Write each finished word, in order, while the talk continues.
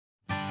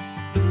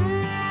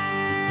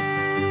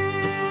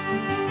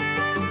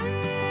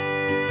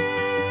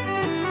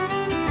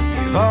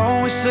You've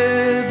always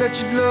said that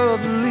you'd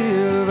love to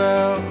live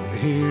out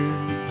here,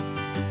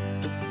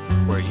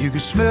 where you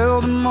can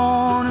smell the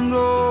morning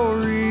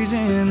glories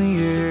in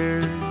the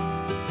air,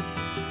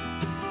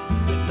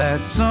 and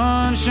that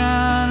sun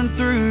shining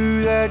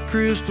through that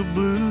crystal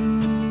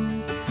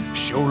blue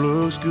sure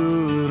looks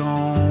good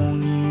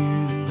on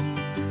you.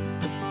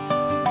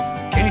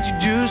 Can't you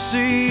just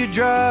see you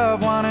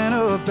drive winding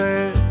up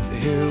that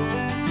hill,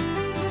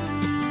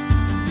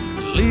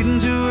 leading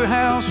to her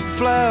house with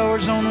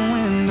flowers on the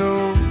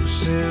windowsill?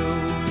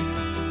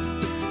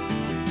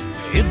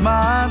 It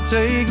might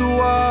take a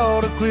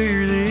while to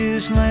clear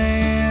this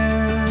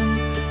land,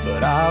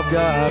 but I've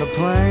got a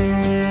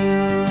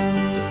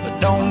plan. But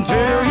don't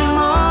tell your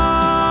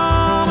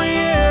mama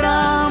yet,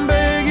 I'm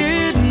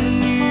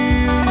begging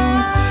you.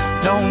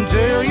 Don't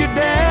tell your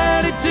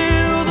daddy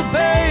till the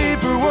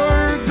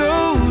paperwork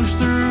goes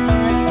through.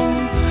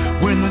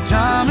 When the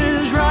time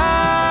is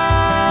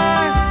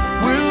right,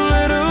 we'll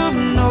let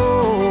them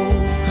know.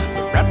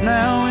 But right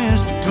now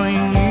it's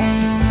between you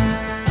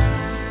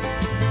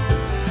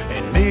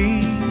and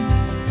me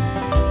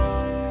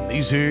and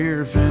these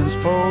here fence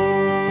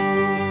posts.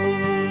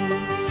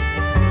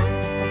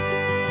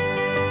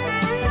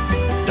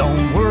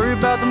 Don't worry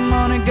about the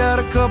money, got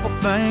a couple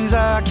things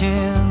I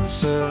can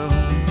sell.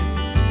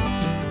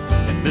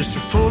 And Mr.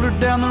 Fuller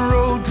down the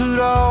road could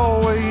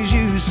always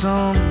use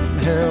some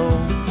help.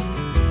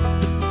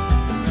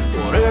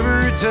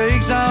 Whatever it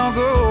takes, I'll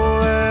go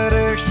that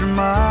extra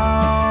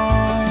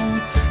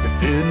mile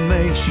if it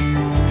makes you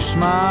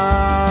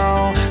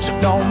smile. So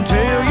don't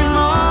tell your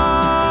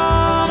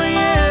mama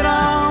yet,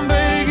 I'm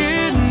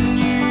begging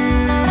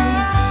you.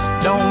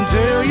 Don't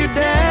tell your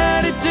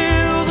daddy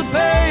till the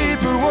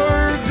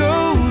paperwork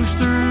goes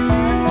through.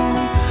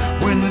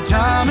 When the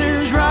time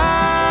is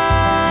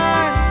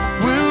right,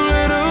 we'll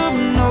let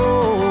them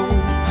know.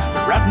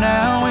 But right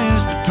now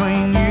it's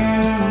between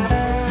you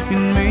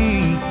and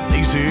me,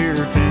 these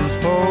here fence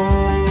posts.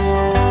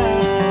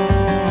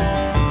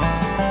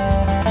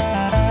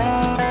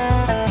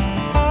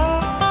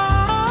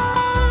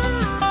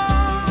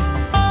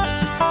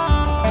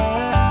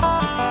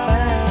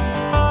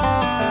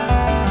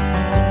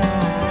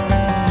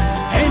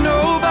 Ain't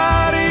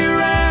nobody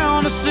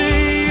around to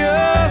see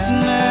us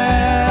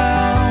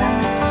now.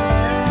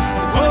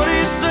 What do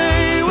you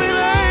say we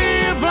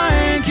lay a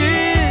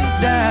blanket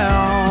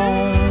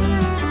down?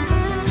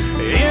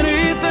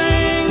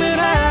 Anything that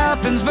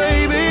happens,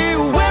 baby,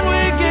 when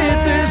we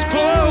get this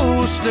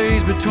close,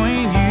 stays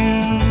between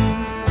you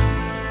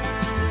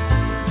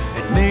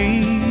and me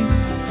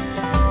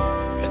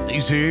and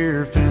these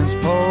here fence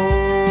posts.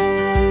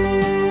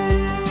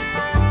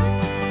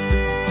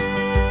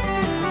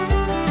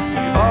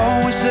 You've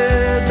always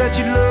said that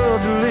you'd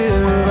love to live